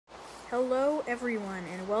Hello everyone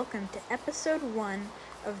and welcome to episode 1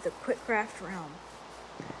 of the Quickcraft Realm.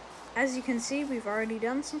 As you can see, we've already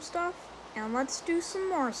done some stuff, and let's do some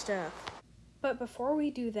more stuff. But before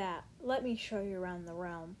we do that, let me show you around the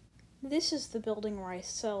realm. This is the building where I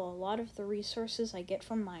sell a lot of the resources I get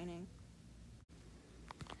from mining.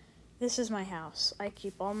 This is my house. I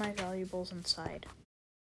keep all my valuables inside.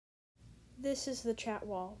 This is the chat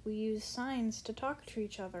wall. We use signs to talk to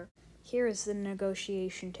each other. Here is the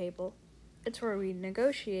negotiation table. It's where we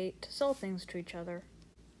negotiate to sell things to each other.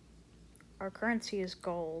 Our currency is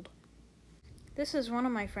gold. This is one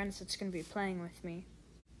of my friends that's going to be playing with me.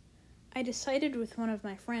 I decided with one of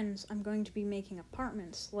my friends I'm going to be making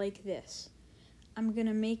apartments like this. I'm going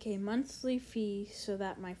to make a monthly fee so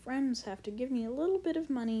that my friends have to give me a little bit of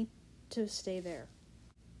money to stay there.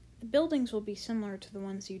 The buildings will be similar to the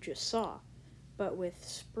ones you just saw, but with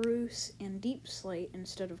spruce and deep slate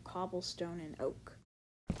instead of cobblestone and oak.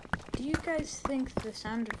 Do you guys think the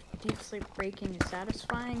sound of deep slate breaking is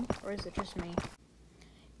satisfying, or is it just me?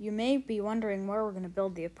 You may be wondering where we're going to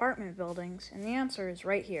build the apartment buildings, and the answer is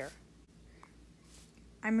right here.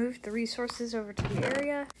 I moved the resources over to the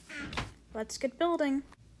area. Let's get building.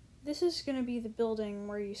 This is going to be the building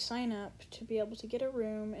where you sign up to be able to get a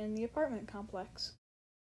room in the apartment complex.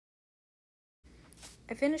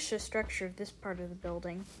 I finished the structure of this part of the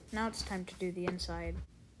building. Now it's time to do the inside.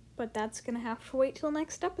 But that's gonna have to wait till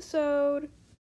next episode.